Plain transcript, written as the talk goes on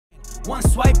One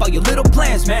swipe, all your little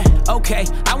plans, man. Okay,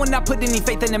 I will not put any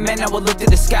faith in the man, I will look to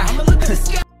the sky.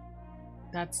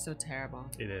 That's so terrible.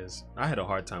 It is. I had a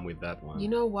hard time with that one. You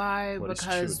know why? But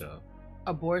Because it's true, though.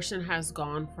 abortion has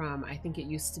gone from, I think it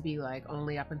used to be like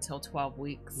only up until 12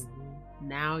 weeks.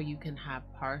 Now you can have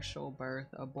partial birth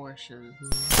abortions.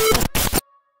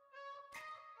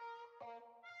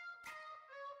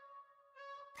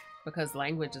 Because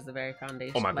language is the very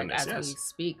foundation. Oh my like goodness, as yes. we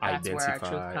speak, that's where our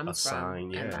truth comes assign,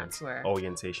 from, and that's where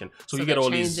orientation. So you they're get all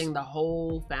changing these. the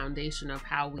whole foundation of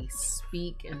how we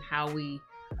speak and how we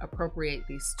appropriate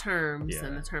these terms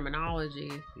and the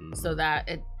terminology, so that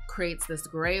it creates this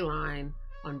gray line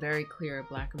on very clear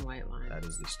black and white lines. That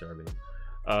is disturbing.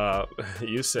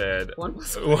 You said, One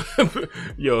was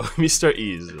yo, Mr.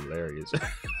 E is hilarious.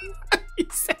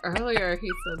 earlier he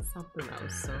said something that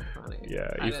was so funny.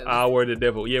 Yeah, If I Were the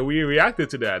Devil. Yeah, we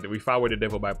reacted to that. If I Were the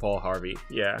Devil by Paul Harvey.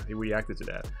 Yeah, we reacted to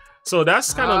that. So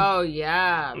that's kind of. Oh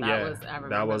yeah,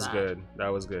 that was good.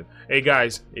 That was good. Hey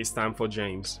guys, it's time for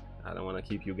James. I don't want to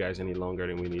keep you guys any longer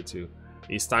than we need to.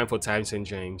 It's time for Tyson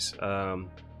James.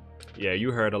 Yeah,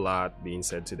 you heard a lot being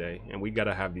said today, and we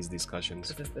gotta have these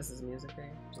discussions. This is music day.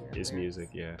 Yeah, it's music,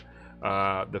 yeah.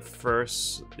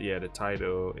 The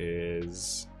title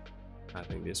is, I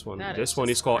think this one. This one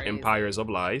is called crazy. Empires of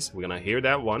Lies. We're gonna hear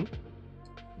that one.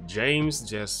 James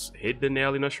just hit the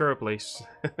nail in a sure place.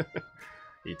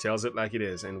 He tells it like it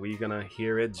is, and we're gonna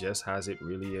hear it just as it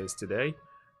really is today.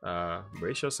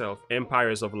 Brace yourself.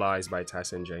 Empires of Lies by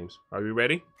Tyson James. Are we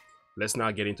ready? Let's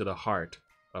now get into the heart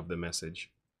of the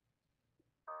message.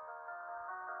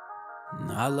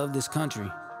 I love this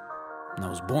country, and I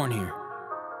was born here.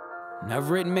 And I've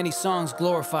written many songs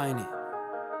glorifying it,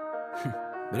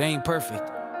 but it ain't perfect.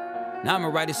 Now I'm gonna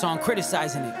write a song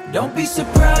criticizing it. Don't be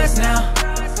surprised now,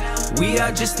 we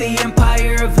are just the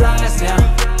empire of lies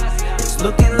now. It's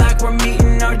looking like we're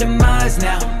meeting our demise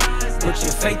now. Put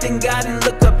your faith in God and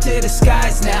look up to the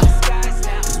skies now.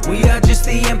 'Cause we are just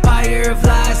the empire of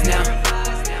lies now.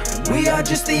 We are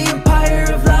just the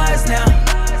empire of lies now.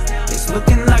 It's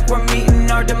looking like we're meeting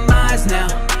our demise now.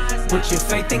 Put your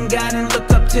faith in God and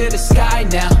look up to the sky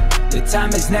now. The time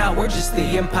is now, we're just the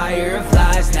empire of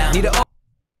lies now.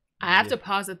 I have to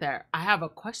pause it there. I have a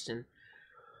question.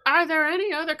 Are there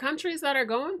any other countries that are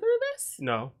going through this?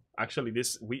 No, actually,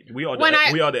 we are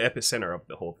the epicenter of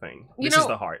the whole thing. This is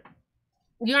the heart.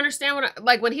 You understand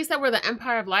what when he said we're the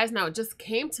empire of lies now, it just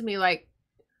came to me like,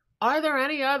 are there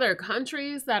any other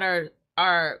countries that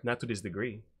are not to this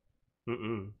degree?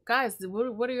 Guys,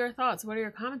 what are your thoughts? What are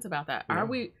your comments about that? Are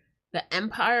we the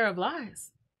empire of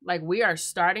lies? Like, we are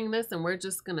starting this and we're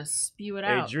just gonna spew it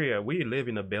out. Adria, we live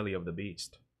in the belly of the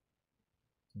beast.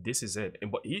 This is it.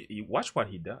 But he watch what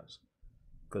he does,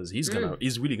 because he's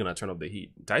really gonna turn up the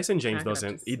heat. Tyson James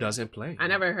doesn't play. I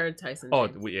never heard Tyson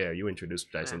James. Yeah, you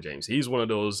introduced Tyson James. He's one of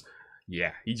those.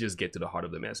 Yeah, he just get to the heart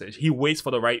of the message. He waits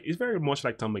for the right. He's very much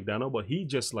like Tom McDonald, but he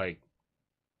just like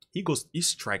he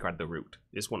strike at the root.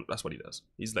 That's what he does.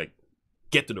 He's like,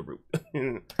 get to the root.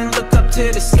 Look up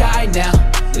to the sky now.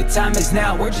 The time is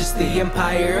now. We're just the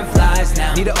empire of lies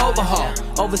now. Need an overhaul.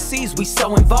 Overseas, we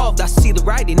so involved. I see the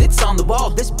writing, it's on the wall.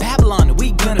 This Babylon,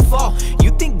 we gonna fall.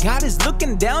 You think God is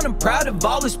looking down and proud of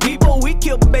all his people? We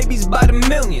kill babies by the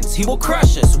millions. He will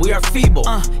crush us. We are feeble.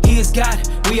 He is God.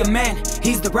 We are man.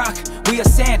 He's the rock. We are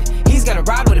sand. He's got a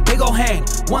rod with a big old hand.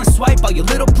 One swipe, all your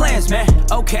little plans, man.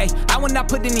 Okay, I will not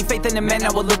put any faith in the man.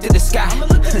 I will look to the sky.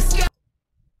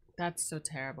 That's so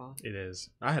terrible. It is.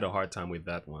 I had a hard time with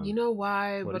that one. You know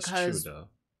why? But because it's true, though.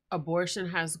 Abortion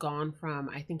has gone from,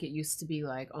 I think it used to be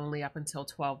like only up until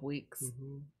 12 weeks.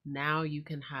 Now you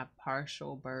can have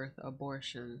partial birth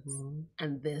abortions.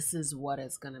 And this is what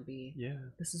it's going to be.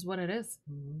 Yeah. This is what it is.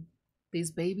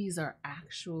 These babies are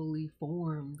actually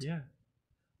formed. Yeah.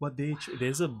 But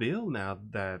there's a bill now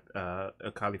that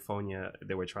California,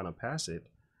 they were trying to pass it,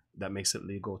 that makes it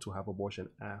legal to have abortion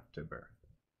after birth.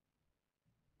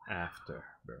 After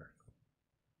birth.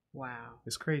 Wow.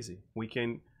 It's crazy. We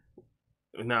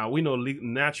know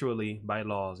naturally by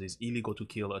laws it's illegal to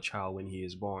kill a child when he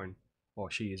is born or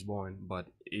she is born, but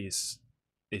it's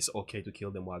okay to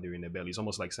kill them while they're in their belly. It's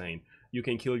almost like saying you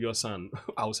can kill your son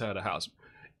outside of the house.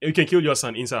 You can kill your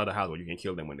son inside of the house, but you can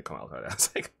kill them when they come outside of the house.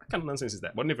 Like, what kind of nonsense is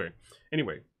that? But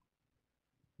anyway,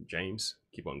 James,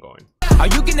 keep on going. Are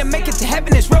you gonna make it to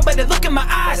heaven? It's real, better look in my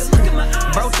eyes.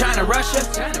 Bro, trying to rush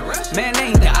us. Man, they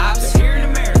ain't the ops.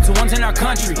 It's the ones in our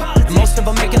country. And most of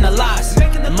them making the loss.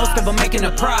 And most of them making a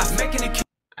profit.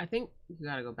 I think you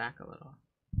gotta go back a little.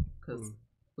 Because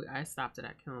I stopped it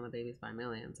at killing the babies by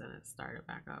millions and it started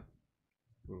back up.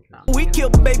 Okay. We kill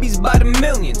babies by the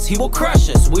millions. He will crush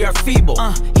us. We are feeble.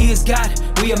 He is God.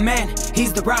 We are man.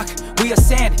 He's the rock. We are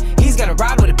sand. He's got a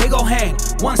rod with a big old hand.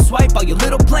 One swipe, all your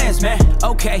little plans, man.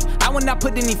 Okay, I will not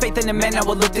put any faith in a man. I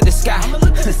will look to the sky.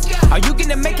 Are you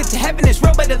gonna make it to heaven? It's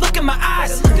real, better look in my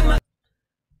eyes.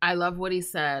 I love what he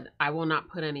said. I will not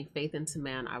put any faith into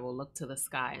man. I will look to the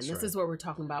sky. And this is what we're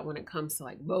talking about when it comes to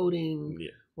like voting,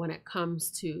 when it comes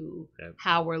to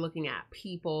how we're looking at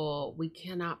people. We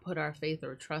cannot put our faith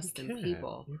or trust in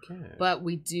people. But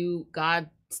we do.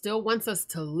 God still wants us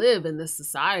to live in this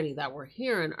society that we're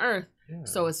here on earth.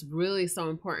 So it's really so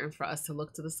important for us to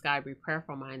look to the sky, be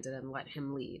prayerful minded, and let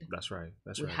him lead. That's right.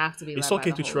 That's we right. Have to be. It's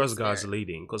okay to trust God's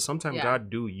leading, because sometimes God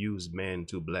do use men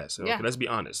to bless. Okay, let's be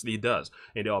honest, He does.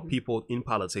 And there are people in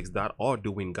politics that are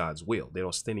doing God's will. They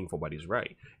are standing for what is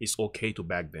right. It's okay to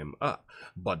back them up,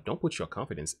 but don't put your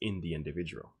confidence in the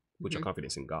individual. Put your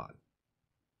confidence in God.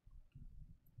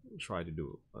 Try to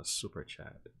do a super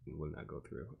chat. It will not go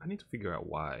through. I need to figure out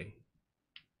why.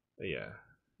 Yeah,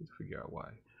 I need to figure out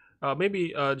why.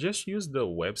 Maybe just use the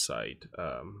website.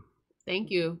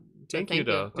 Thank you. Thank you,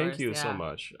 though. Thank you so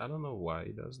much. I don't know why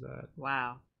he does that.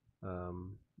 Wow.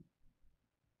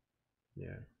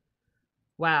 Yeah.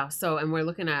 Wow. So, and we're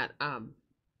looking at and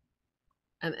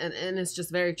it's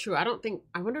just very true. I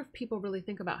wonder if people really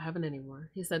think about heaven anymore.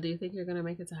 He said, "Do you think you're going to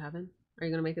make it to heaven? Are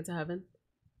you going to make it to heaven?"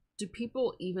 Do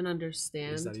people even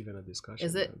understand? Is that even a discussion?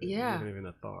 Is it? Yeah. Isn't even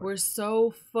a thought. We're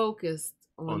so focused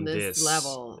on this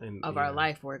level of our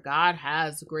life where God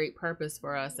has great purpose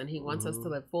for us, and He wants us to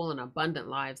live full and abundant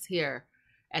lives here,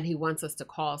 and He wants us to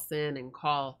call sin and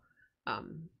call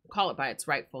it by its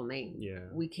rightful name.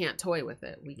 We can't toy with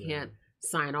it. We can't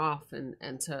sign off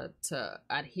and to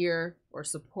adhere or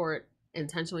support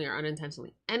intentionally or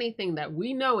unintentionally anything that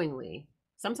we knowingly.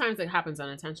 Sometimes it happens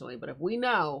unintentionally, but if we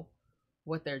know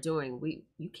what they're doing,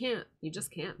 you just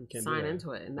can't sign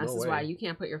into it. And this is why you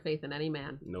can't put your faith in any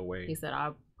man. No way. He said,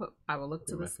 I will look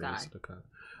to the sky.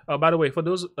 By the way, for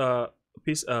those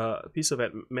piece of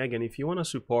it, Megan, if you want to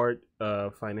support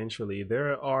financially,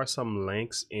 there are some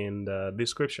links in the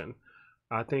description.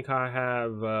 I think I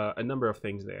have a number of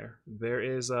things there. There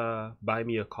is buy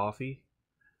me a coffee.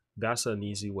 That's an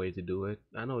easy way to do it.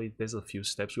 I know there's a few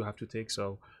steps you have to take,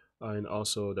 so and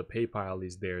also the PayPal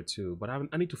is there too, but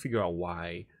I need to figure out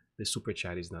why the super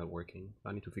chat is not working.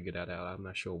 I need to figure that out. I'm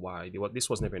not sure why.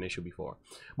 This was never an issue before.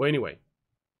 But anyway,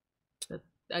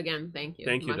 again, thank you.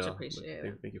 Thank you, much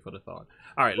appreciated. Thank you for the thought.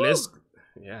 All right,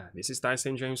 this is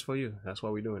Tyson James for you. That's why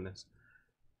we're doing this.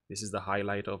 This is the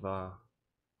highlight of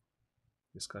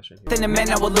discussion here. Then the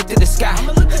man, I will look to the sky.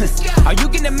 Are you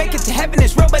gonna make it to heaven?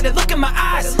 It's real, better look in my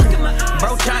eyes.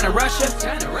 Bro, China, Russia,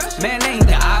 man, they ain't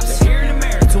the ops.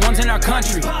 Two ones in our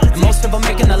country, and most of them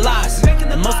making a loss,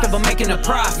 and most of them making a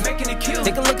profit.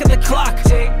 Take a look at the clock.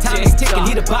 Time is ticking,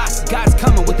 he the boss. God's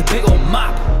coming with a big old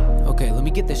mop. Okay, let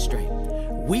me get this straight.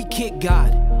 We kick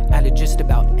God out of just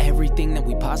about everything that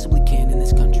we possibly can in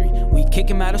this country. We kick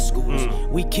him out of schools.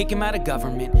 We kick him out of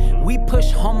government. We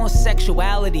push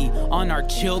homosexuality on our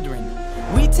children.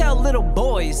 We tell little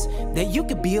boys that you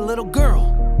could be a little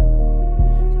girl.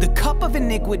 The cup of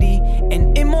iniquity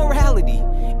and immorality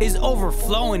is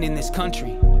overflowing in this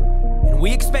country. And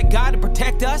we expect God to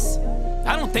protect us?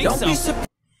 I don't think so.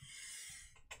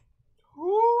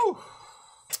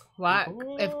 Why,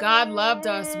 if God loved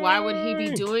us, why would He be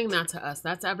doing that to us?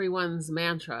 That's everyone's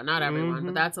mantra. Not everyone,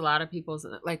 but that's a lot of people's.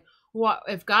 Like, what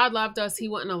if God loved us, He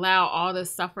wouldn't allow all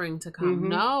this suffering to come?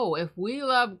 No, if we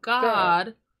love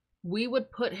God, we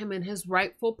would put Him in His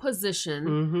rightful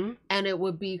position, and it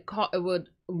would be called. It would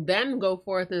then go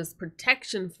forth as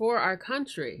protection for our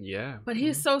country. Yeah, but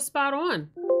He's so spot on.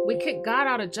 We kick God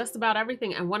out of just about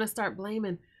everything and want to start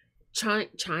blaming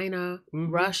China,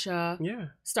 Russia,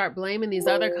 start blaming these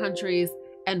other countries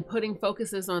and putting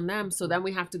focuses on them. So then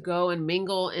we have to go and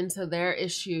mingle into their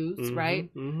issues, right?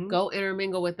 Go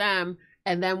intermingle with them.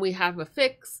 And then we have a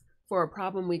fix for a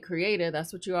problem we created.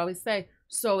 That's what you always say.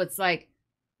 So it's like,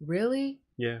 really?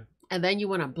 Yeah. And then you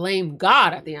want to blame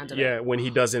God at the end of it. Yeah, when He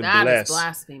doesn't bless. That is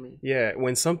blasphemy. Yeah,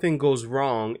 when something goes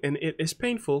wrong, and it's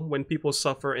painful when people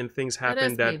suffer and things happen.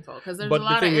 It is painful because there's a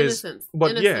lot of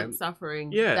innocent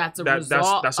suffering. Yeah, that's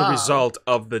a result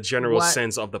of the general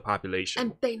sense of the population.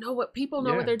 And they know what people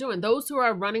know what they're doing. Those who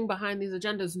are running behind these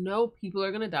agendas know people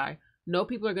are going to die. Know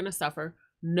people are going to suffer.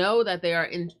 Know that they are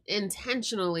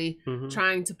intentionally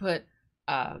trying to put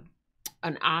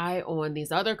an eye on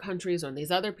these other countries, on these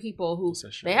other people who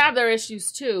they have their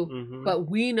issues too, but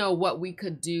we know what we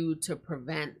could do to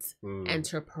prevent and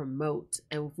to promote.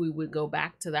 And if we would go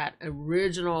back to that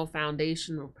original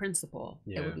foundational principle,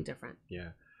 it would be different. Yeah.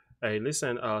 Hey,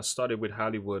 listen, started with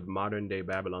Hollywood, modern day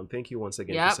Babylon. Thank you once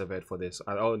again, Yep. Pisavet, for this.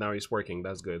 Oh, now it's working.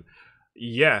 That's good.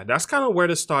 Yeah, that's kind of where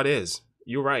the start is.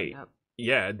 You're right. Yep.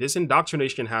 Yeah, this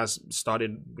indoctrination has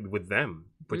started with them,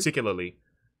 particularly,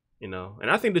 you know. And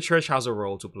I think the church has a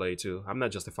role to play too. I'm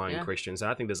not justifying Christians.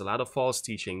 I think there's a lot of false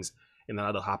teachings and a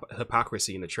lot of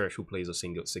hypocrisy in the church who plays a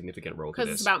significant role. Because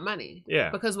it's about money.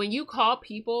 Yeah. Because when you call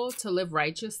people to live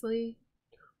righteously,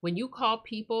 when you call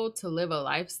people to live a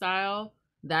lifestyle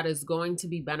that is going to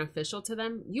be beneficial to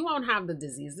them, you won't have the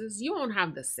diseases, you won't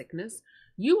have the sickness,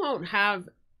 you won't have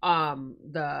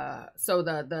the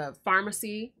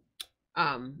pharmacy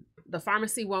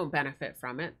won't benefit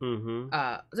from it.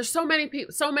 There's so many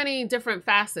people, so many different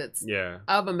facets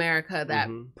of America that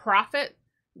profit,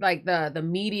 like the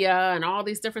media and all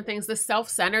these different things, the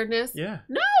self-centeredness.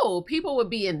 No, people would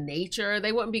be in nature,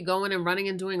 they wouldn't be going and running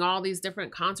and doing all these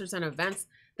different concerts and events.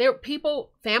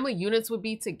 Family units would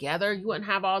be together. You wouldn't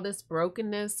have all this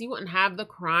brokenness. You wouldn't have the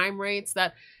crime rates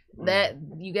that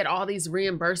you get all these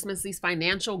reimbursements, these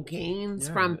financial gains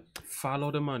from.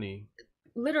 Follow the money.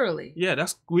 Literally. Yeah,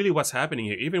 that's really what's happening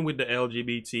here. Even with the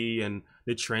LGBT and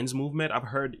the trans movement, I've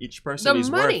heard each person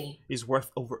is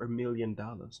worth over $1 million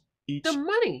each. The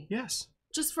money. Yes.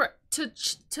 Just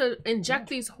to inject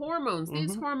these hormones.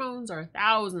 These hormones are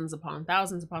thousands upon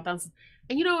thousands upon thousands.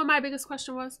 And you know what my biggest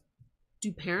question was?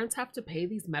 Do parents have to pay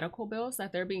these medical bills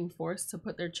that they're being forced to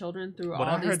put their children through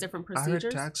all these different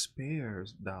procedures? I heard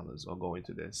taxpayers' dollars are going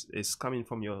to this. It's coming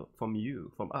from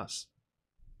us.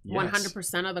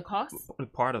 100% of the cost?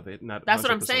 Part of it, not. That's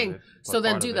what I'm saying. So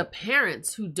then do the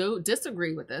parents who do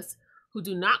disagree with this, who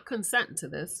do not consent to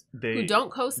this, who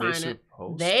don't co-sign it,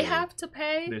 they have to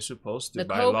pay? They're supposed to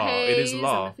by law. It is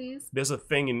law. There's a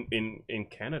thing in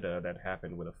Canada that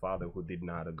happened with a father who did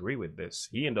not agree with this.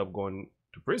 He ended up going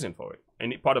to prison for it.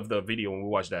 And part of the video, when we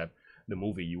watch the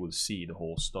movie, you will see the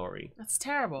whole story. That's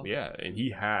terrible. Yeah, and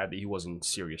he was in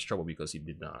serious trouble because he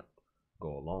did not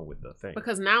go along with the thing.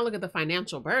 Because now look at the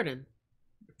financial burden.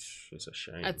 It's a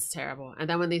shame. It's terrible. And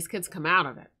then when these kids come out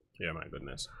of it. Yeah, my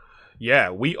goodness. Yeah,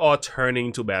 we are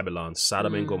turning to Babylon,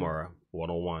 Sodom and Gomorrah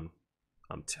 101.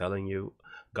 I'm telling you,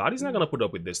 God is not going to put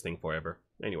up with this thing forever.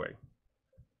 Anyway.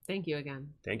 Thank you again.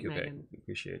 Thank you, Megan.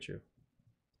 Appreciate you.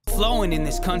 Flowing in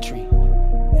this country,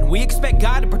 and we expect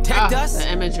God to protect us.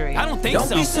 The imagery. I don't think so.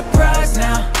 Don't be surprised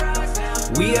now.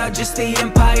 We are just the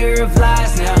empire of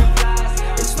lies now.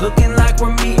 It's looking like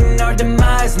we're meeting our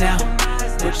demise now.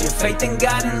 Put your faith in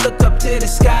God and look up to the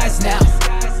skies now.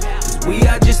 'Cause we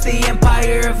are just the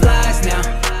empire of lies now.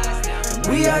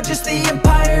 We are just the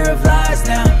empire of lies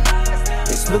now.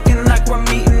 It's looking like we're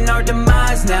meeting our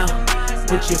demise now.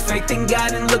 Put your faith in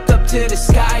God and look up to the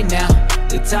sky now.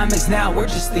 The time is now, we're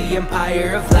just the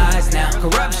empire of lies now.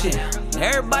 Corruption,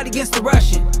 everybody against the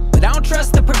Russian. But I don't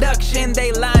trust the production,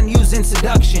 they line using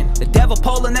seduction. The devil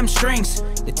pulling them strings,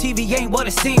 the TV ain't what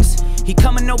it seems. He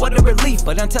coming no other relief,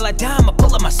 but until I die I'ma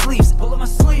pull up my sleeves.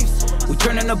 We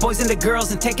turning the boys into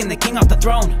girls and taking the king off the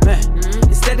throne. Man,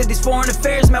 instead of these foreign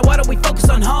affairs, man, why don't we focus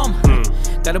on home?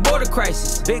 Got a border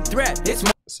crisis, big threat, it's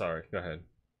more. Sorry, go ahead.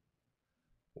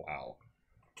 Wow.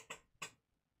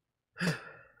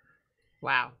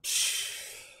 Wow.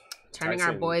 Turning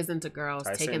our boys into girls,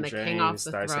 taking the king off the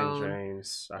throne.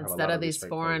 Instead of these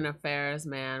foreign affairs,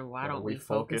 man, why don't we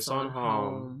focus on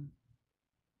home?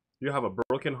 You have a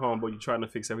broken home, but you're trying to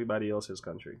fix everybody else's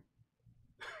country.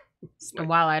 And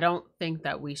while I don't think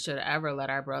that we should ever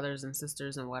let our brothers and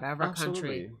sisters in whatever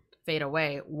country fade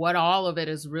away, what all of it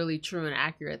is really true and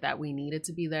accurate, that we needed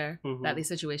to be there, that these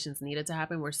situations needed to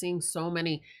happen. We're seeing so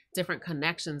many different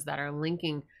connections that are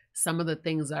linking some of the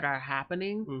things that are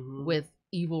happening with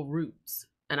evil roots.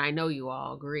 And I know you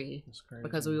all agree,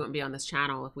 because we wouldn't be on this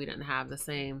channel if we didn't have the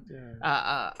same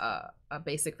a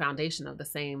basic foundation of the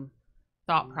same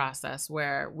thought process,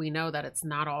 where we know that it's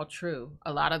not all true.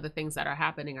 A lot of the things that are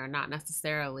happening are not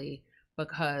necessarily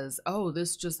because, oh,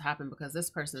 this just happened because this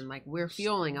person, like, we're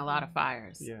fueling a lot of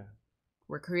fires.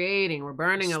 We're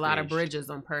burning a lot of bridges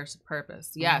on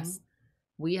purpose. Yes,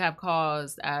 we have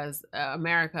caused, as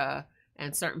America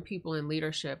and certain people in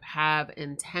leadership have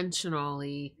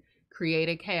intentionally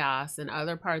created chaos in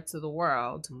other parts of the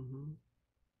world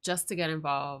just to get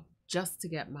involved, just to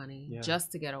get money,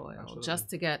 just to get oil, just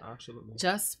to get,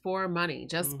 just for money,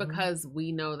 just because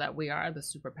we know that we are the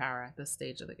superpower at this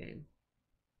stage of the game.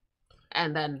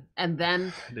 And then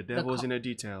the devil's in the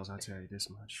details, I'll tell you this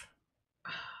much.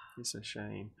 It's a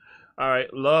shame. All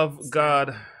right, love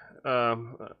God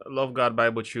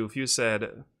Bible truth. You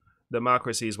said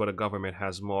democracy is where the government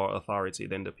has more authority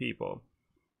than the people.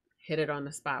 Hit it on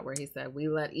the spot where he said, we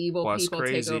let evil people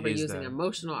take over using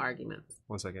emotional arguments.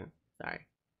 1 second. Sorry.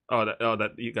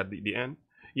 that you got the end.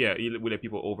 Yeah, we let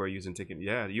people overuse and taking.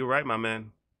 Yeah, you're right, my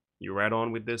man. You're right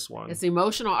on with this one. It's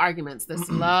emotional arguments. This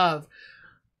love.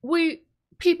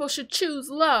 People should choose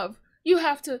love. You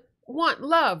have to want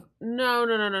love. No.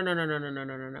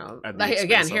 Like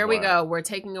again, here we go. We're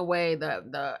taking away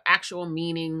the actual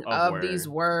meaning of these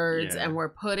words, and we're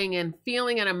putting in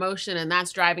feeling and emotion, and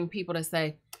that's driving people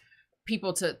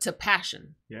to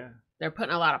passion. Yeah. They're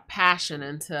putting a lot of passion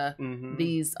into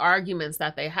these arguments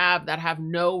that they have that have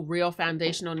no real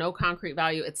foundational, no concrete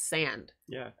value. It's sand.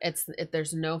 Yeah.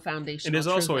 There's no foundation. And there's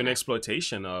also an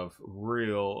exploitation of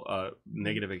real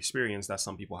negative experience that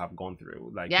some people have gone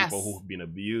through. Like people who've been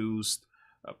abused,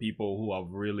 people who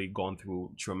have really gone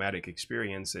through traumatic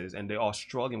experiences, and they're all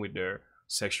struggling with their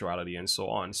sexuality and so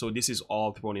on. So this is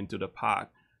all thrown into the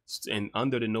pot and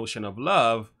under the notion of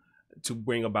love to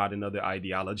bring about another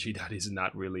ideology that is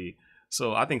not really.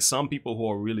 So I think some people who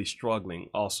are really struggling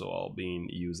also are being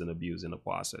used and abused in the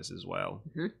process as well.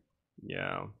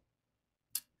 Yeah.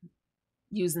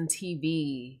 Using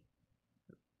TV,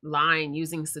 lying,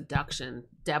 using seduction,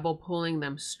 devil pulling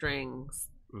them strings.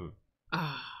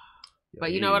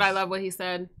 But you know what I love what he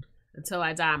said? Until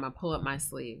I die, I'm going to pull up my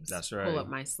sleeves. That's right. Pull up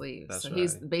my sleeves. That's so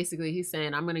he's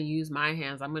saying, I'm going to use my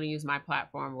hands. I'm going to use my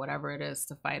platform, whatever it is,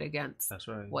 to fight against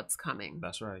what's coming.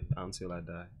 That's right. Until I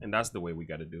die. And that's the way we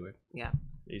got to do it. Yeah.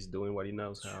 He's doing what he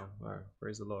knows how. All right.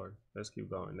 Praise the Lord. Let's keep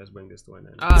going. Let's bring this to an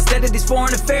end. Instead of these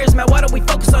foreign affairs, man, why don't we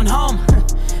focus on home?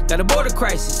 Got a border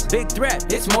crisis. Big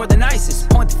threat. It's more than ISIS.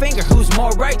 Point the finger. Who's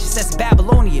more righteous? That's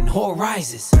Babylonian. Whore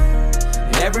rises.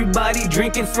 Everybody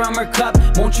drinking from her cup.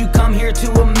 Won't you come here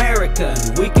to America?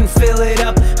 We can fill it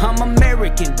up. I'm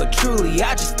American, but truly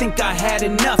I just think I had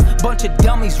enough. Bunch of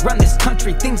dummies run this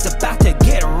country. Things about to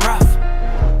get rough.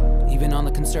 Even on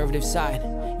the conservative side,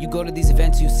 you go to these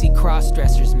events, you see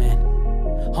cross-dressers, man.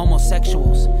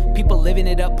 Homosexuals, people living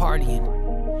it up,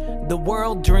 partying. The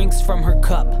world drinks from her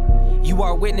cup. You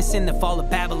are witnessing the fall of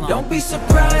Babylon. Don't be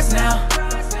surprised now.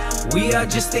 We are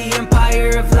just the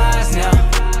empire of lies now.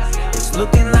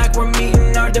 Looking like we're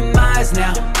meeting our demise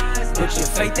now. Put your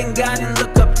faith in God and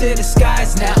look up to the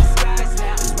skies now.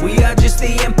 We are just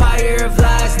the empire of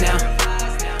lies now.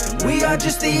 We are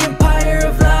just the empire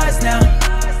of lies now.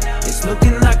 It's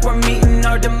looking like we're meeting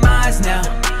our demise now.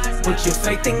 Put your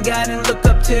faith in God and look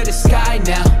up to the sky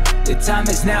now. The time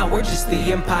is now, we're just the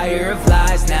empire of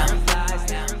lies now.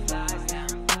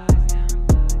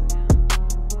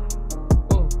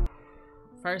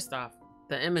 First off,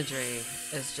 the imagery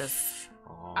is just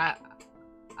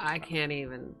I can't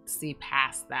even see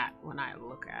past that when I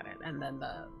look at it, and then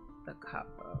the cup,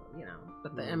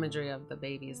 but the imagery of the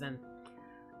babies, and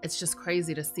it's just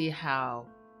crazy to see how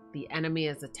the enemy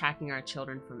is attacking our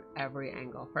children from every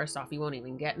angle. First off, you won't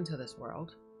even get into this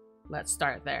world. Let's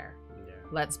start there.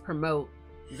 Let's promote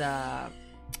the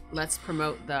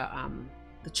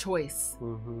choice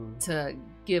to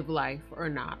give life or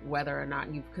not, whether or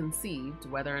not you've conceived,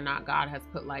 whether or not God has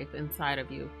put life inside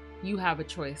of you. You have a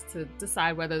choice to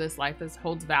decide whether this life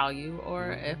holds value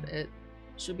or if it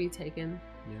should be taken.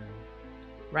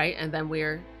 Right? And then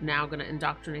we're now going to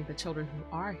indoctrinate the children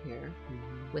who are here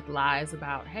with lies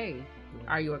about, hey,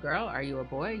 are you a girl? Are you a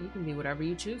boy? You can be whatever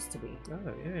you choose to be.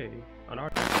 Oh, hey. On our